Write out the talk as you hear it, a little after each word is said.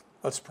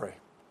Let's pray.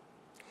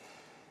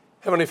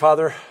 Heavenly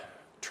Father,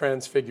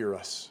 transfigure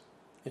us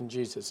in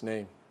Jesus'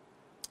 name.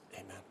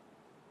 Amen.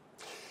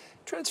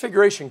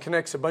 Transfiguration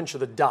connects a bunch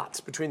of the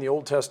dots between the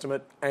Old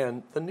Testament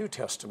and the New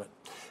Testament.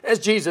 As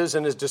Jesus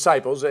and his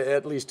disciples,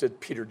 at least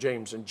Peter,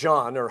 James, and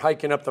John, are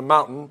hiking up the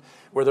mountain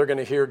where they're going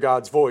to hear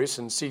God's voice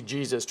and see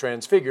Jesus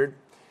transfigured,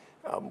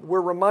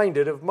 we're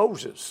reminded of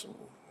Moses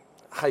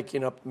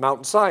hiking up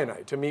Mount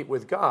Sinai to meet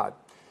with God.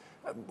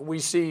 We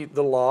see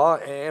the law,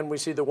 and we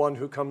see the one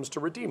who comes to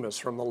redeem us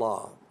from the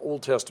law,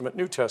 Old Testament,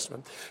 New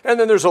Testament. And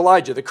then there's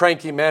Elijah, the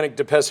cranky, manic,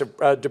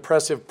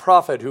 depressive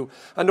prophet who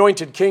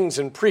anointed kings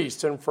and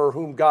priests and for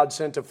whom God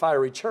sent a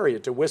fiery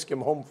chariot to whisk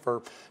him home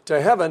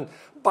to heaven,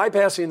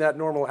 bypassing that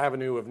normal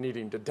avenue of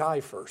needing to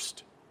die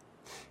first.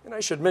 And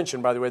I should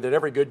mention, by the way, that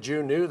every good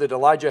Jew knew that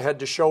Elijah had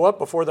to show up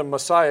before the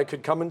Messiah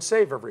could come and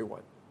save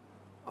everyone.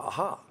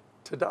 Aha,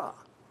 ta-da.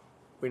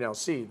 We now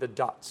see the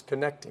dots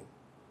connecting.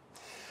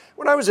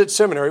 When I was at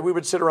seminary, we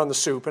would sit around the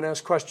soup and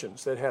ask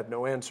questions that had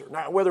no answer.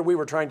 Now, whether we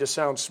were trying to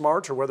sound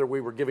smart or whether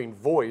we were giving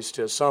voice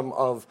to some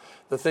of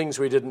the things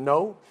we didn't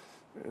know,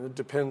 it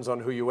depends on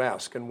who you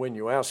ask and when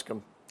you ask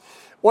them.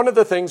 One of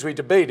the things we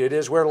debated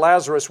is where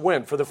Lazarus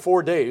went for the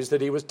 4 days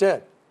that he was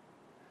dead.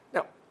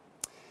 Now,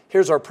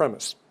 here's our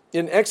premise.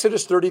 In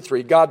Exodus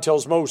 33, God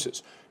tells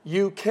Moses,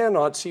 "You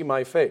cannot see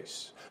my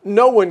face.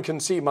 No one can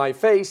see my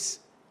face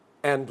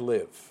and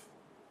live."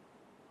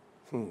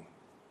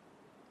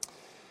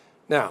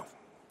 Now,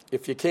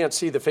 if you can't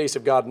see the face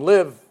of God and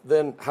live,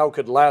 then how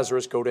could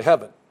Lazarus go to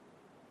heaven?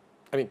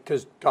 I mean,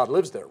 because God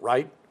lives there,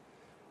 right?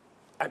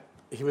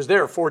 He was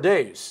there 4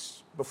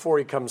 days before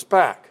he comes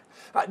back.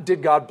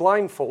 Did God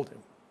blindfold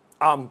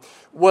him?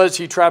 Was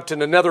he trapped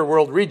in a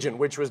netherworld region,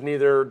 which was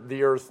neither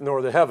the earth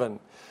nor the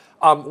heaven?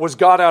 Was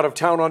God out of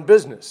town on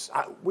business?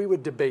 We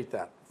would debate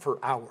that for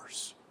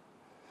hours.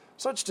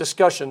 Such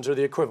discussions are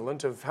the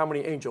equivalent of how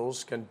many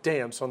angels can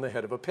dance on the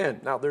head of a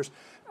pin. Now, there's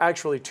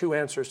actually two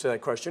answers to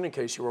that question, in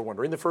case you were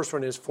wondering. The first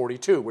one is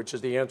 42, which is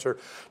the answer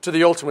to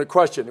the ultimate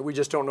question. We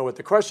just don't know what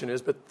the question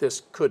is, but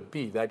this could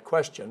be that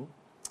question.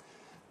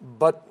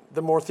 But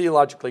the more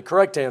theologically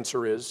correct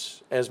answer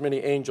is, as many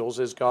angels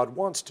as God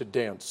wants to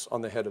dance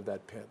on the head of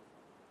that pin.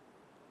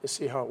 You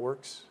see how it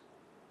works?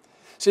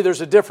 See,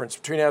 there's a difference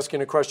between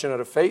asking a question out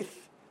of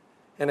faith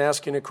and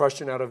asking a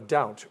question out of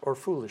doubt or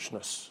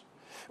foolishness.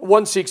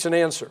 One seeks an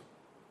answer.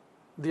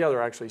 The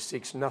other actually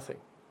seeks nothing.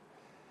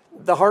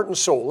 The heart and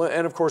soul,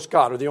 and of course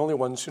God, are the only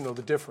ones who know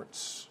the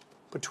difference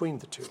between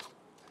the two.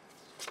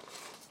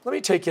 Let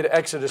me take you to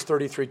Exodus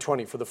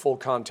 33:20 for the full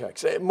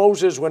context.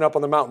 Moses went up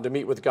on the mountain to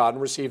meet with God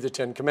and receive the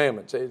 10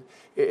 Commandments.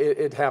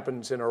 It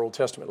happens in our Old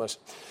Testament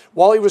lesson.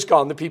 While he was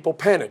gone, the people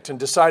panicked and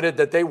decided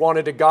that they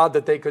wanted a God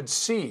that they could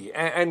see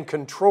and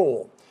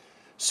control.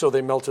 So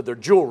they melted their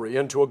jewelry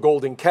into a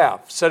golden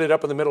calf, set it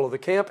up in the middle of the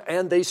camp,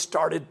 and they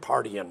started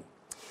partying.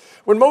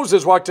 When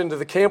Moses walked into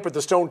the camp with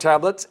the stone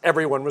tablets,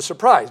 everyone was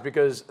surprised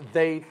because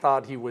they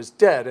thought he was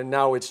dead, and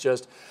now it's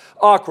just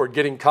awkward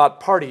getting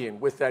caught partying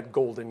with that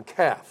golden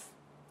calf.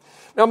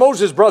 Now,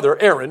 Moses' brother,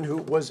 Aaron, who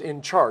was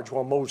in charge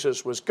while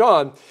Moses was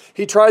gone,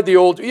 he tried the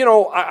old,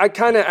 I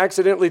kind of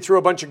accidentally threw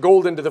a bunch of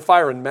gold into the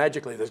fire and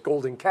magically this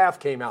golden calf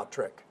came out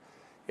trick.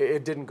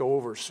 It didn't go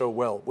over so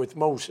well with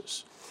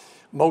Moses.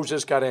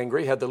 Moses got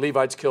angry, had the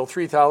Levites kill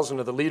 3,000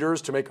 of the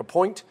leaders to make a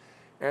point,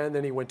 and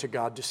then he went to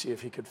God to see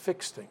if he could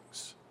fix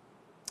things.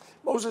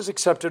 Moses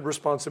accepted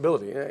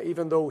responsibility.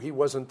 Even though he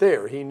wasn't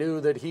there, he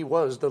knew that he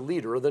was the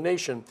leader of the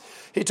nation.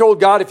 He told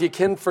God, if you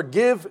can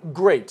forgive,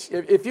 great.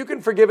 If you can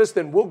forgive us,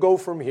 then we'll go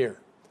from here.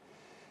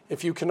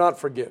 If you cannot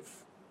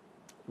forgive,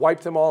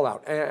 wipe them all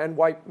out and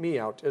wipe me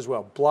out as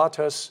well. Blot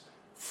us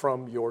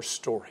from your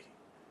story.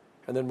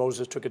 And then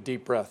Moses took a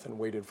deep breath and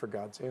waited for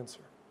God's answer.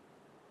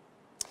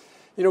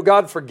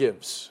 God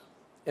forgives,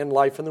 and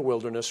life in the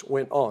wilderness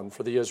went on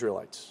for the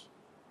Israelites.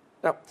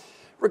 Now,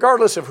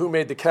 regardless of who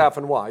made the calf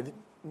and why,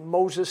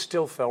 Moses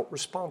still felt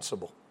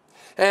responsible.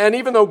 And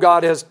even though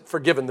God has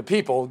forgiven the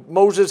people,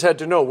 Moses had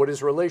to know what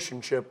his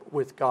relationship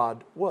with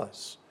God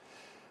was.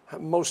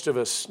 Most of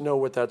us know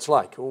what that's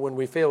like when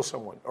we fail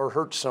someone or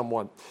hurt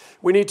someone.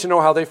 We need to know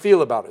how they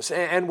feel about us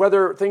and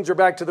whether things are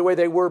back to the way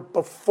they were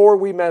before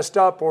we messed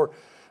up or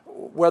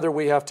whether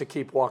we have to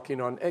keep walking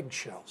on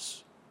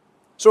eggshells.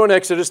 So in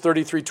Exodus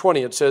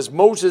 33:20 it says,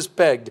 Moses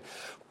begged,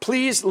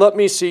 "Please let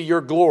me see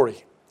your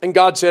glory." And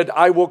God said,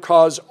 "I will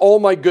cause all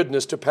my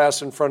goodness to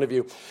pass in front of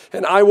you,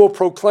 and I will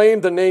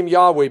proclaim the name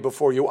Yahweh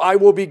before you. I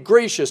will be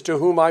gracious to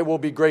whom I will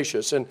be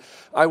gracious, and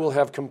I will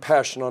have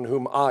compassion on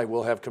whom I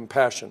will have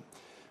compassion.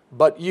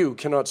 But you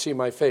cannot see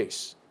my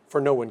face, for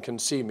no one can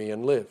see me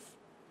and live."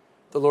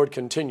 The Lord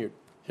continued,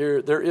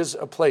 "Here there is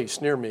a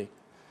place near me.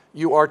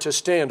 You are to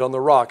stand on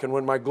the rock, and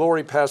when my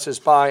glory passes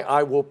by,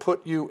 I will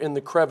put you in the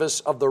crevice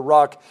of the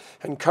rock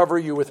and cover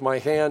you with my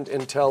hand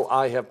until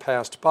I have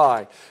passed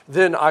by.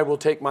 Then I will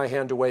take my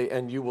hand away,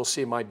 and you will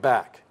see my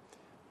back,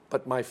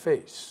 but my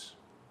face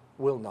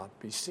will not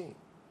be seen."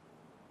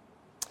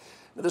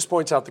 Now, this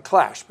points out the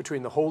clash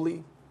between the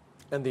holy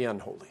and the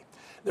unholy.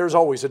 There's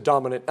always a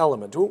dominant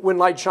element. When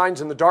light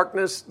shines in the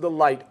darkness, the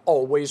light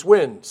always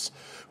wins.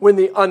 When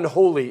the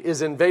unholy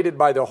is invaded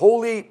by the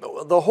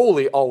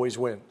holy always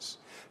wins.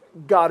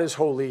 God is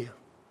holy,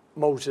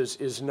 Moses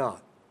is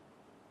not.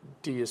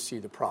 Do you see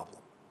the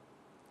problem?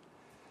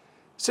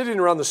 Sitting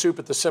around the soup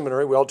at the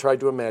seminary, we all tried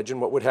to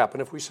imagine what would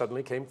happen if we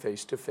suddenly came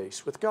face to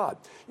face with God.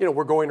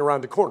 We're going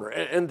around the corner,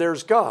 and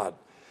there's God.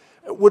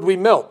 Would we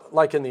melt,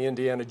 like in the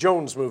Indiana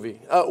Jones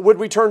movie? Would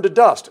we turn to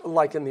dust,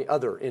 like in the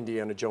other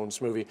Indiana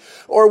Jones movie?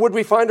 Or would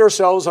we find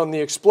ourselves on the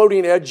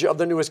exploding edge of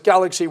the newest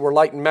galaxy where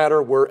light and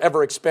matter were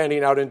ever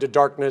expanding out into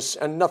darkness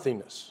and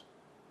nothingness?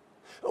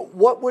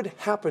 What would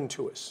happen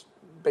to us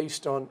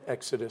based on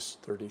Exodus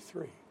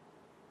 33?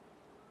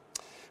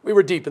 We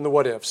were deep in the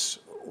what-ifs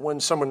when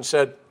someone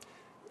said,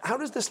 how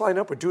does this line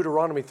up with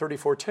Deuteronomy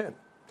 34:10?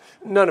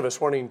 None of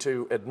us wanting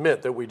to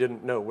admit that we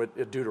didn't know what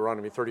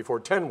Deuteronomy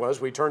 34:10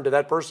 was, we turned to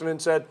that person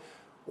and said,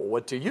 well,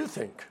 what do you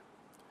think?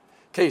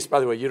 Case,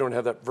 by the way, you don't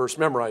have that verse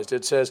memorized.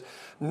 It says,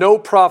 no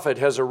prophet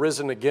has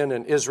arisen again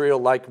in Israel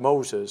like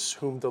Moses,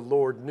 whom the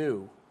Lord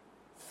knew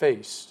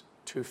face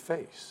to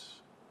face.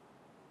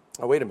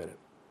 Now, wait a minute.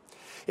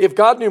 If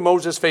God knew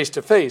Moses face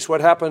to face, what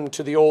happened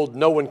to the old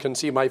no one can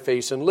see my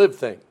face and live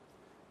thing?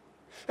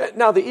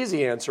 Now, the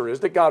easy answer is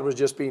that God was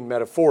just being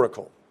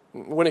metaphorical.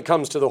 When it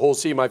comes to the whole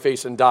see my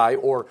face and die,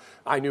 or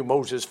I knew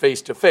Moses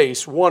face to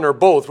face, one or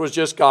both was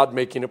just God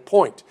making a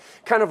point.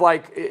 Kind of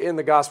like in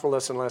the gospel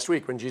lesson last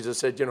week when Jesus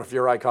said, if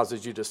your eye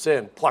causes you to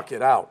sin, pluck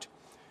it out.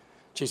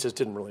 Jesus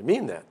didn't really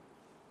mean that,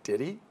 did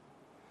he?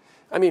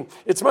 I mean,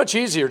 it's much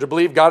easier to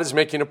believe God is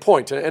making a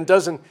point and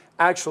doesn't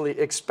actually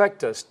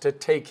expect us to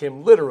take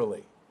him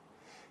literally,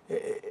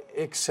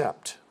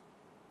 except.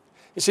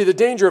 You see, the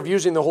danger of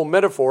using the whole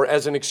metaphor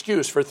as an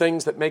excuse for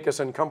things that make us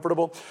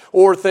uncomfortable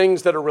or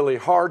things that are really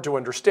hard to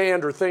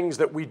understand or things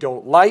that we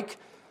don't like,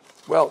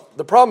 well,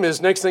 the problem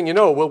is, next thing you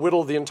know, we'll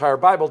whittle the entire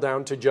Bible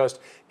down to just,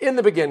 in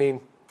the beginning,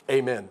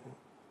 amen.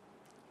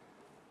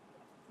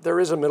 There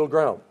is a middle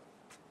ground.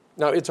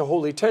 Now, it's a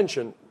holy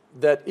tension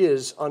that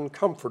is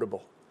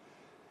uncomfortable,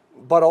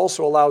 but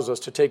also allows us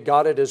to take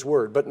God at his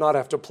word, but not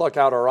have to pluck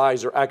out our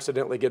eyes or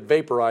accidentally get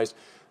vaporized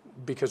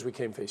because we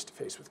came face to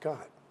face with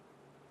God.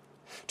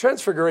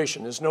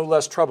 Transfiguration is no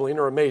less troubling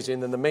or amazing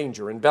than the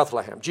manger in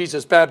Bethlehem,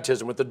 Jesus'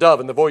 baptism with the dove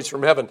and the voice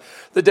from heaven,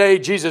 the day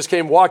Jesus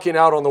came walking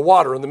out on the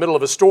water in the middle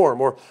of a storm,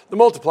 or the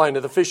multiplying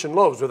of the fish and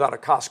loaves without a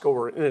Costco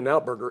or an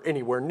In-N-Out burger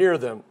anywhere near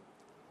them,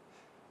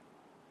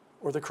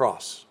 or the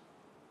cross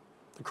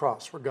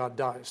where God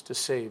dies to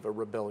save a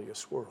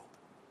rebellious world.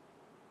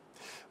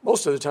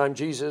 Most of the time,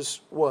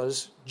 Jesus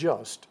was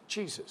just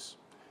Jesus.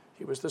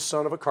 He was the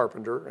son of a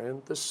carpenter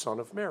and the son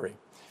of Mary.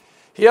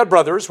 He had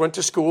brothers, went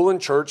to school and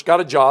church,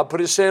 got a job, put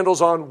his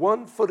sandals on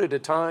one foot at a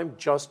time,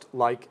 just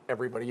like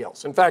everybody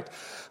else. In fact,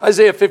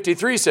 Isaiah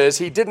 53 says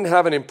he didn't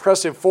have an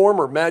impressive form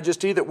or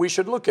majesty that we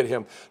should look at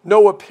him,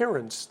 no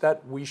appearance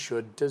that we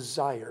should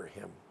desire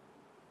him.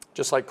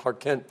 Just like Clark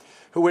Kent,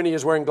 who when he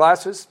is wearing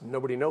glasses,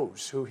 nobody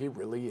knows who he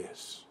really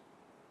is.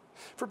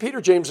 For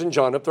Peter, James, and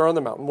John up there on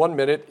the mountain, 1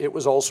 minute it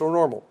was also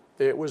normal.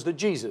 It was the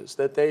Jesus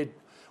that they'd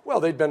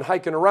been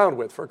hiking around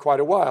with for quite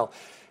a while.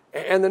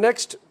 And the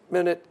next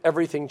minute,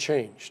 everything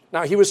changed.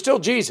 Now, he was still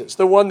Jesus,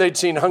 the one they'd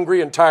seen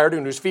hungry and tired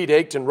and whose feet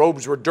ached and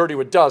robes were dirty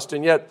with dust.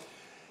 And yet,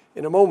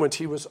 in a moment,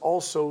 he was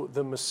also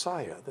the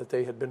Messiah that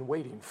they had been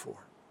waiting for.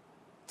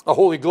 A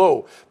holy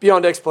glow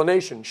beyond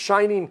explanation,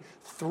 shining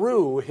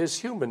through his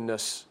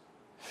humanness.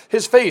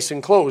 His face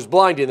and clothes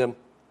blinding them.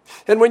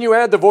 And when you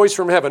add the voice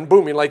from heaven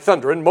booming like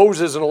thunder and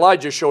Moses and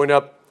Elijah showing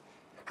up,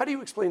 how do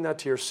you explain that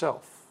to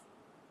yourself,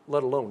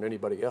 let alone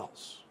anybody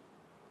else?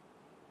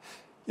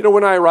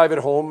 When I arrive at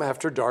home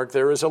after dark,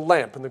 there is a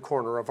lamp in the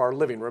corner of our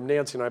living room.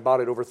 Nancy and I bought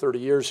it over 30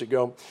 years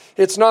ago.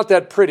 It's not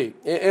that pretty,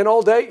 and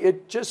all day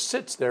it just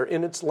sits there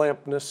in its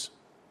lampness.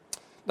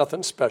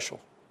 Nothing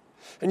special.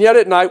 And yet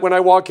at night when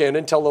I walk in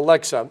and tell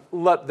Alexa,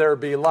 let there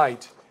be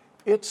light,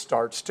 it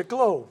starts to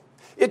glow.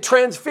 It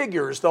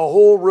transfigures the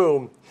whole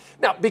room.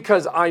 Now,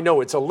 because I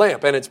know it's a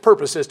lamp and its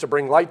purpose is to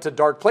bring light to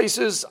dark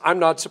places, I'm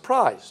not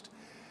surprised.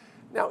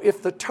 Now,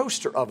 if the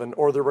toaster oven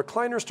or the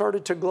recliner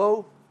started to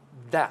glow,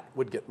 that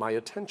would get my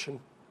attention.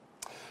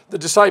 The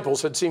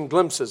disciples had seen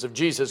glimpses of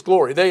Jesus'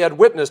 glory. They had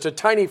witnessed a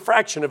tiny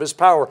fraction of his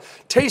power,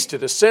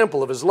 tasted a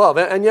sample of his love,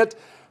 and yet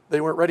they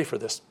weren't ready for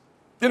this.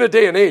 In a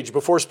day and age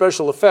before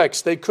special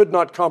effects, they could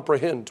not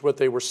comprehend what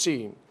they were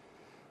seeing.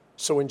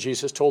 So when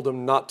Jesus told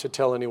them not to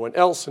tell anyone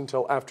else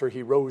until after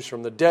he rose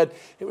from the dead,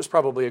 it was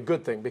probably a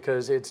good thing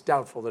because it's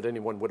doubtful that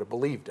anyone would have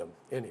believed him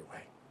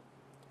anyway.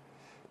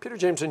 Peter,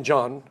 James, and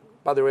John,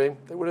 by the way,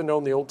 they would have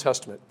known the Old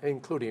Testament,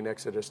 including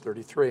Exodus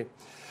 33.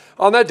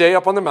 On that day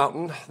up on the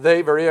mountain,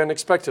 they very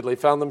unexpectedly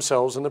found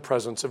themselves in the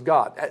presence of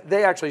God.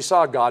 They actually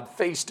saw God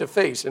face to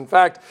face. In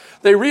fact,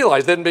 they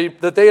realized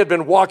that they had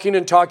been walking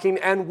and talking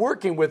and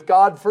working with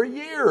God for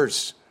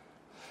years.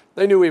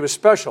 They knew he was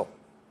special.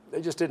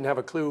 They just didn't have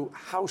a clue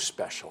how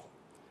special.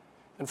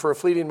 And for a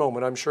fleeting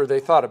moment, I'm sure they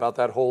thought about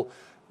that whole,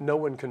 no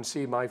one can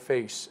see my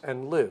face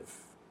and live.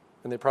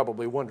 And they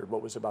probably wondered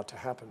what was about to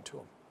happen to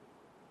them.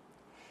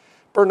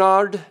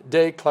 Bernard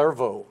de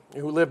Clairvaux,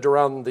 who lived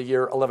around the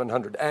year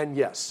 1100. And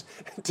yes,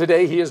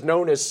 today he is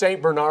known as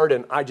Saint Bernard,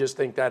 and I just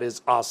think that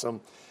is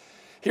awesome.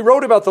 He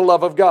wrote about the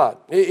love of God.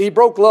 He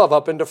broke love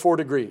up into 4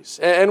 degrees.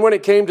 And when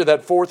it came to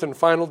that 4th and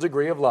final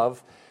degree of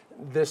love,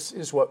 this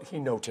is what he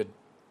noted.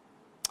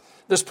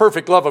 This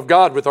perfect love of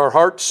God with our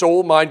heart,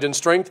 soul, mind, and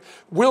strength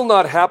will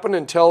not happen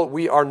until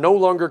we are no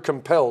longer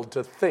compelled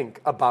to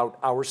think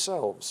about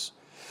ourselves.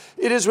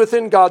 It is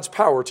within God's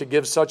power to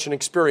give such an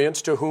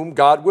experience to whom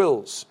God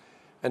wills,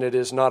 and it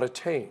is not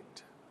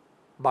attained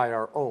by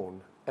our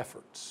own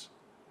efforts.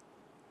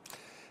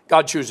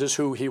 God chooses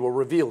who he will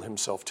reveal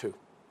himself to.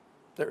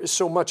 There is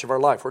so much of our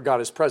life where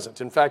God is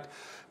present. In fact,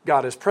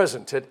 God is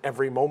present at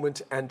every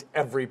moment and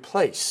every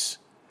place.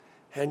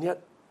 And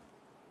yet,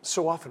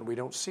 so often we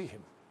don't see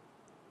him.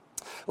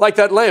 Like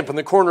that lamp in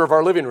the corner of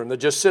our living room that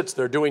just sits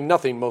there doing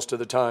nothing most of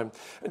the time.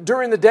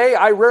 During the day,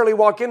 I rarely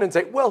walk in and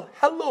say, well,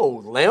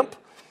 hello, lamp.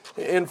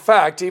 In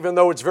fact, even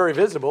though it's very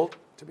visible,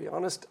 to be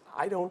honest,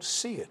 I don't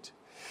see it.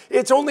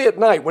 It's only at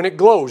night when it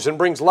glows and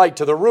brings light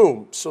to the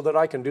room so that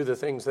I can do the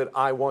things that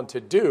I want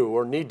to do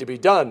or need to be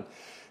done.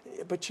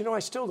 But I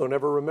still don't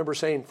ever remember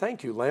saying,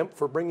 thank you, lamp,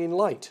 for bringing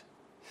light.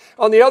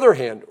 On the other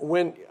hand,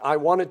 when I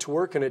want it to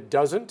work and it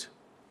doesn't,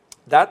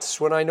 that's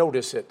when I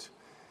notice it.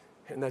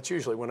 And that's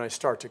usually when I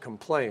start to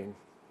complain.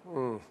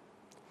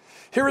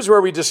 Here is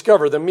where we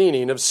discover the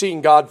meaning of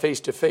seeing God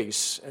face to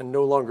face and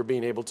no longer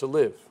being able to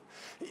live.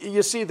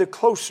 You see, the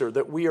closer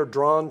that we are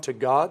drawn to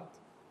God,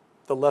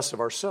 the less of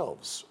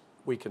ourselves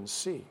we can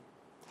see.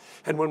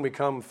 And when we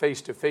come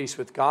face to face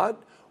with God,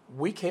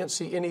 we can't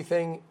see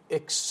anything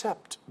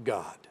except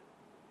God.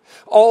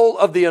 All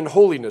of the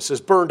unholiness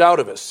is burned out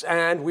of us,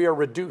 and we are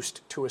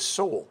reduced to a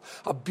soul,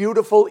 a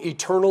beautiful,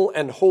 eternal,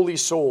 and holy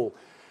soul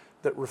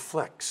that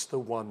reflects the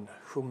one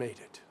who made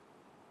it.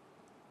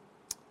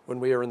 When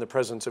we are in the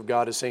presence of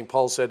God, as St.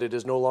 Paul said, it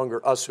is no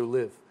longer us who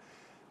live,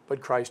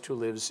 but Christ who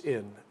lives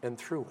in and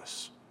through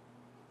us.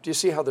 Do you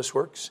see how this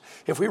works?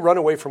 If we run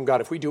away from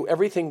God, if we do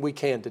everything we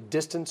can to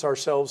distance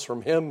ourselves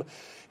from him,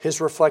 his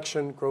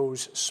reflection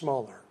grows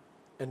smaller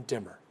and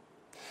dimmer.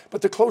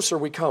 But the closer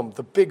we come,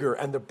 the bigger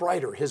and the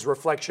brighter his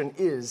reflection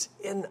is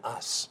in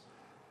us.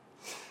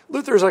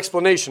 Luther's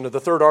explanation of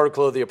the 3rd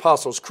article of the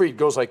Apostles' Creed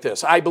goes like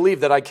this: I believe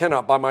that I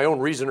cannot by my own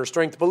reason or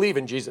strength believe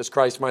in Jesus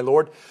Christ my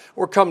Lord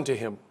or come to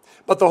him.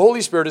 But the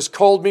Holy Spirit has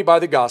called me by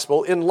the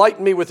gospel,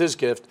 enlightened me with his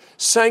gift,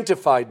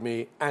 sanctified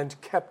me, and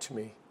kept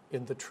me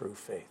in the true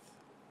faith.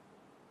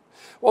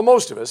 Well,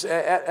 most of us,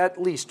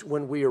 at least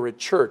when we are at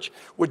church,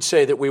 would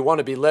say that we want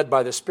to be led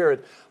by the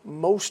Spirit.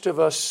 Most of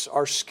us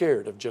are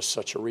scared of just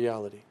such a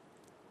reality.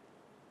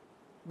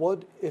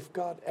 What if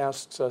God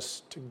asks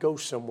us to go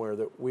somewhere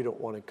that we don't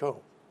want to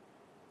go?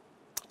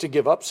 To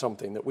give up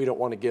something that we don't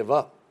want to give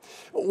up?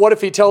 What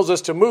if he tells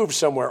us to move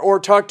somewhere or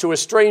talk to a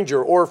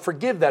stranger or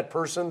forgive that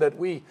person that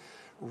we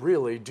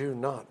really do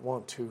not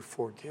want to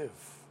forgive?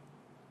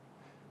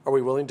 Are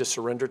we willing to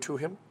surrender to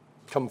him?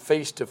 Come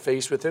face to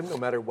face with him no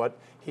matter what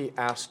he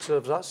asks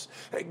of us?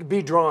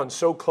 Be drawn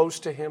so close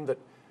to him that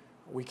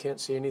we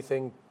can't see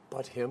anything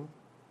but him?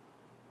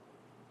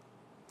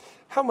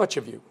 How much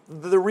of you,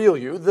 the real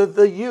you,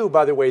 the you,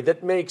 by the way,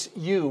 that makes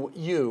you,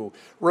 you,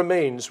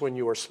 remains when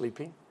you are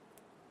sleeping?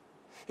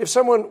 If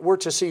someone were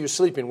to see you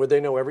sleeping, would they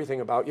know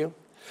everything about you?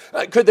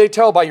 Could they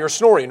tell by your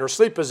snoring or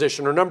sleep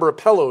position or number of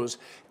pillows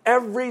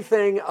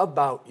everything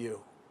about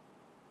you?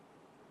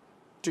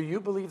 Do you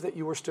believe that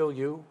you are still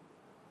you,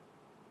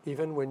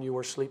 even when you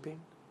are sleeping?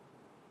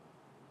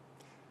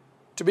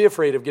 To be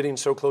afraid of getting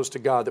so close to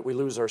God that we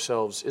lose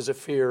ourselves is a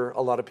fear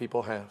a lot of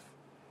people have.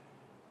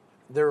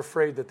 They're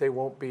afraid that they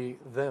won't be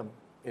them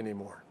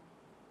anymore.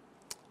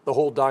 The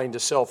whole dying to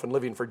self and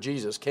living for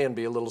Jesus can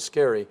be a little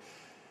scary,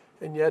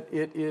 and yet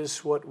it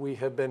is what we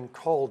have been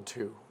called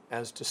to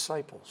as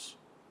disciples.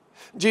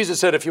 Jesus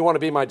said, if you want to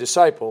be my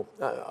disciple,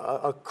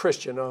 a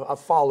Christian, a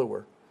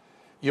follower,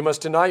 you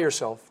must deny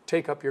yourself,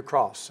 take up your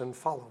cross, and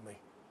follow me.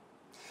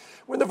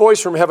 When the voice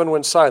from heaven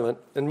went silent,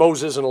 and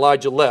Moses and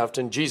Elijah left,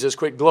 and Jesus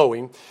quit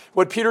glowing,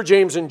 what Peter,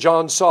 James, and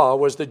John saw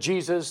was the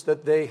Jesus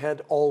that they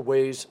had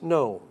always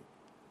known.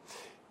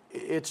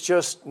 It's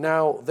just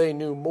now they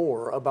knew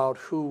more about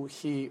who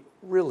he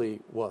really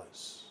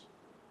was.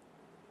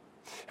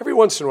 Every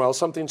once in a while,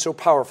 something so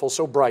powerful,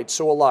 so bright,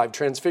 so alive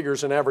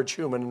transfigures an average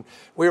human.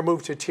 We are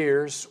moved to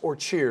tears or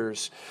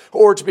cheers,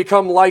 or to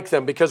become like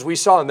them because we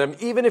saw in them,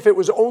 even if it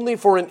was only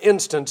for an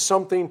instant,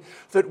 something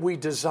that we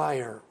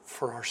desire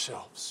for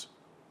ourselves.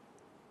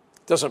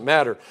 It doesn't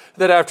matter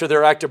that after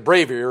their act of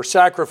bravery or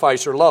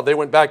sacrifice or love, they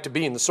went back to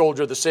being the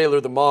soldier, the sailor,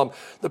 the mom,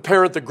 the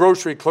parent, the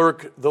grocery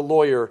clerk, the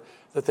lawyer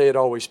that they had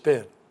always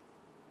been.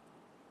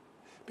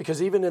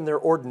 Because even in their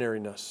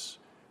ordinariness,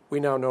 we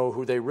now know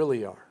who they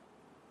really are.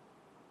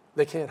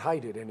 They can't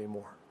hide it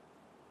anymore.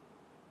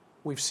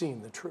 We've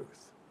seen the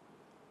truth.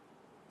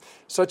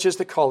 Such is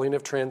the calling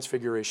of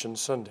Transfiguration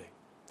Sunday.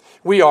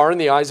 We are, in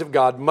the eyes of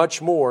God,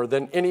 much more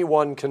than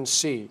anyone can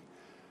see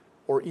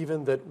or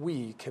even that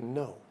we can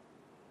know.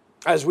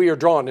 As we are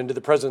drawn into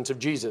the presence of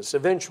Jesus,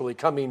 eventually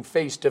coming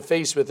face to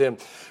face with him,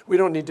 we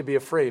don't need to be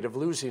afraid of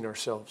losing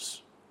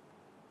ourselves.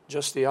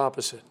 Just the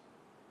opposite.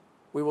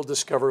 We will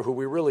discover who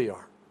we really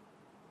are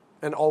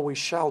and always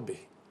shall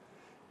be.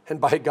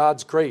 And by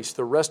God's grace,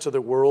 the rest of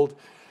the world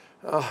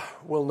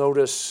will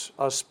notice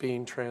us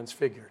being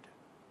transfigured.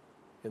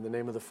 In the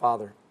name of the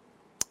Father,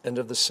 and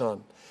of the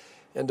Son,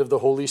 and of the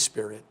Holy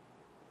Spirit.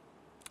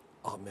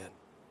 Amen.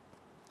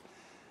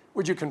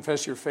 Would you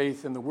confess your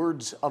faith in the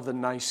words of the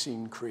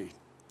Nicene Creed?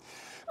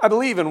 I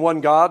believe in one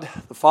God,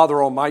 the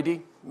Father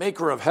Almighty,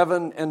 maker of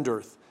heaven and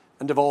earth,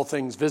 and of all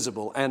things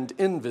visible and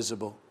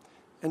invisible,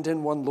 and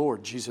in one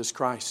Lord, Jesus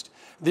Christ,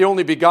 the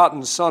only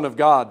begotten Son of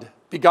God,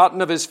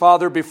 begotten of his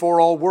Father before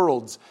all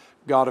worlds,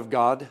 God of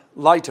God,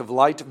 light of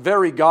light,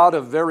 very God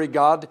of very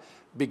God,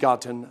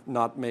 begotten,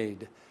 not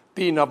made,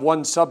 being of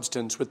one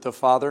substance with the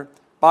Father,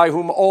 by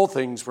whom all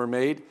things were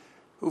made,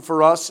 who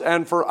for us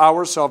and for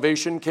our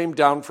salvation came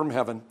down from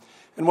heaven,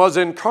 and was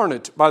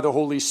incarnate by the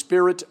Holy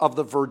Spirit of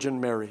the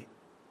Virgin Mary,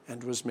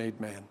 and was made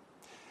man,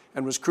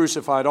 and was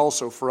crucified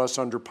also for us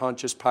under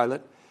Pontius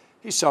Pilate.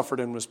 He suffered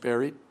and was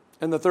buried,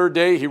 and the third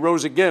day he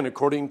rose again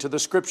according to the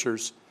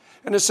Scriptures,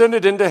 and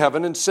ascended into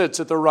heaven, and sits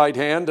at the right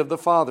hand of the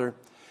Father.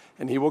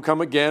 And he will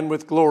come again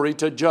with glory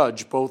to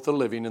judge both the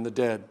living and the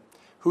dead,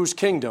 whose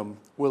kingdom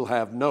will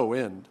have no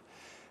end.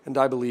 And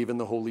I believe in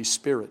the Holy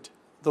Spirit,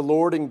 the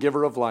Lord and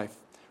giver of life,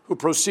 who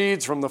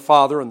proceeds from the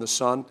Father and the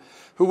Son,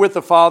 who with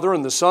the Father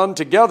and the Son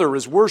together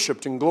is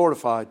worshipped and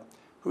glorified,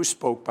 who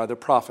spoke by the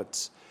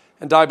prophets.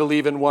 And I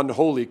believe in one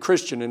holy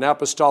Christian and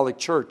apostolic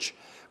church.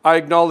 I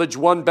acknowledge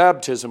one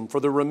baptism for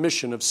the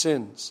remission of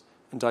sins,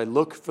 and I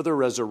look for the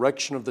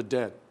resurrection of the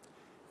dead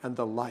and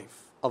the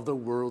life of the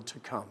world to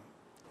come.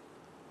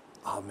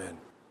 Amen.